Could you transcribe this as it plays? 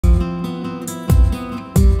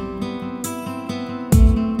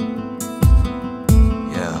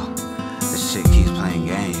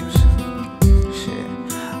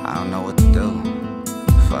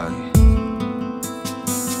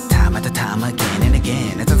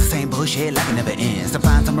push it like it never ends. To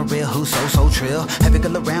find someone real who's so trill. Have it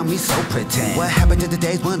girl around me so pretend. What happened to the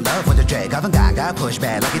days when love was a drag? I've got pushed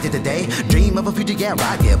back like it did today. Dream of a future, yeah,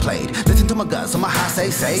 I get played. Listen to my guts, so my heart say.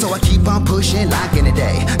 So I keep on pushing like in the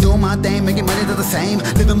day. Doing my thing, making money do the same.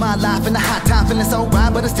 Living my life in the hot time, feeling so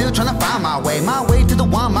right, but I'm still trying to find my way. My way to the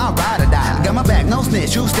one, my ride or die. Got my back, no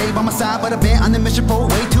snitch, you stay by my side, but I've been on the mission for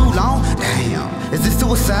way too long. Damn, is this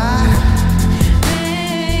suicide?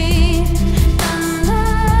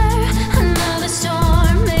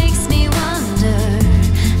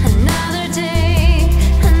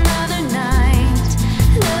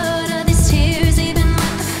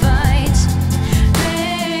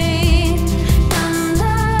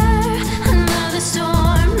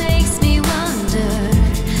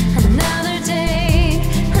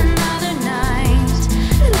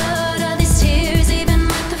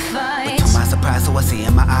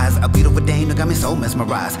 A beautiful dame that got me so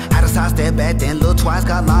mesmerized. Had a side step back, then look twice.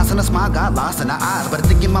 Got lost in a smile, got lost in her eyes. But I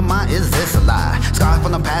think in my mind, is this a lie? Scars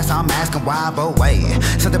from the past, I'm asking why, but wait.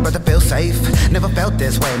 Something about to feel safe. Never felt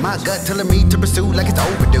this way. My gut telling me to pursue like it's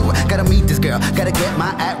overdue. Gotta meet this girl, gotta get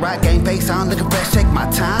my act right. Game face on, looking fresh, take my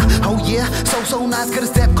time. Oh yeah, so nice. Gotta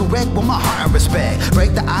step correct with my heart and respect.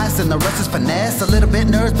 Break the ice and the rest is finesse. A little bit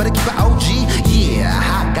nervous, but I keep it OG. Yeah,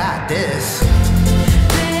 I got this.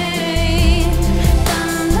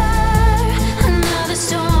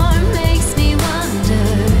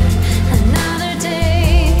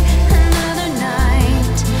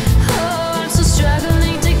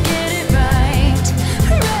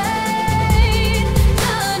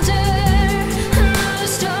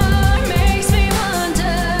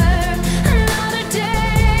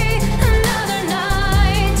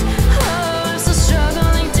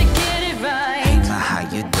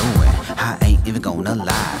 Gonna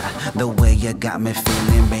lie, the way you got me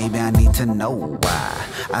feeling, baby, I need to know why.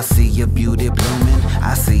 I see your beauty blooming,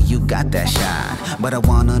 I see you got that shine, but I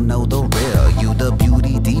wanna know the real you, the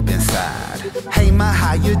beauty deep inside. Hey ma,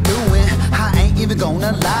 how you doing? I ain't even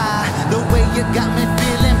gonna lie, the way you got me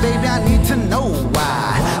feeling, baby, I need to know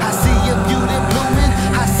why. I see your beauty blooming,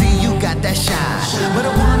 I see you got that shine, but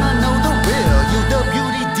I wanna know the real you, the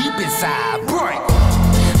beauty deep inside. Break.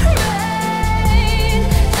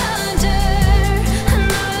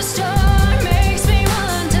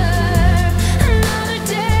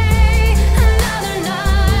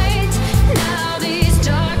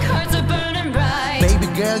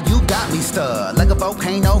 You got me stuck like a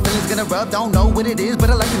volcano, feelings gonna rub. Don't know what it is, but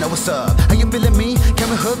I like to know what's up. How you feeling me? Can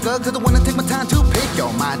we hook up? Cause I wanna take my time to pick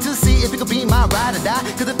your mind, to see if it could be my ride or die.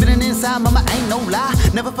 Cause the feeling inside, mama, ain't no lie.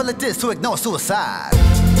 Never felt like this, to ignore suicide.